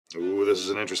Ooh, this is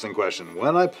an interesting question.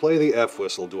 When I play the F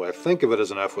whistle, do I think of it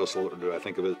as an F whistle or do I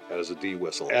think of it as a D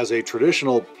whistle? As a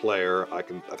traditional player, I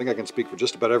think I can speak for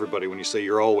just about everybody when you say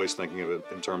you're always thinking of it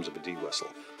in terms of a D whistle.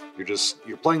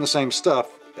 You're playing the same stuff.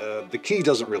 The key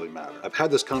doesn't really matter. I've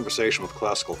had this conversation with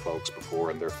classical folks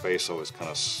before, and their face always kind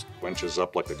of squinches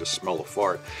up like they just smell a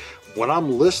fart. When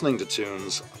I'm listening to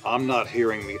tunes, I'm not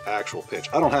hearing the actual pitch.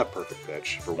 I don't have perfect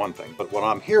pitch, for one thing, but what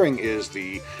I'm hearing is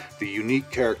the unique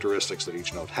characteristics that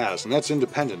each note has, and that's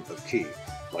independent of key.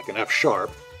 Like an F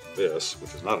sharp, this,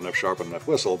 which is not an F sharp on an F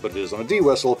whistle, but it is on a D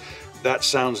whistle, that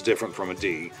sounds different from a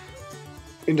D.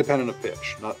 Independent of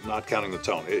pitch, not counting the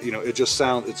tone.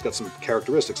 It's got some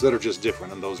characteristics that are just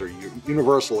different, and those are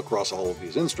universal across all of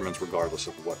these instruments, regardless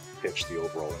of what pitch the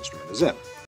overall instrument is in.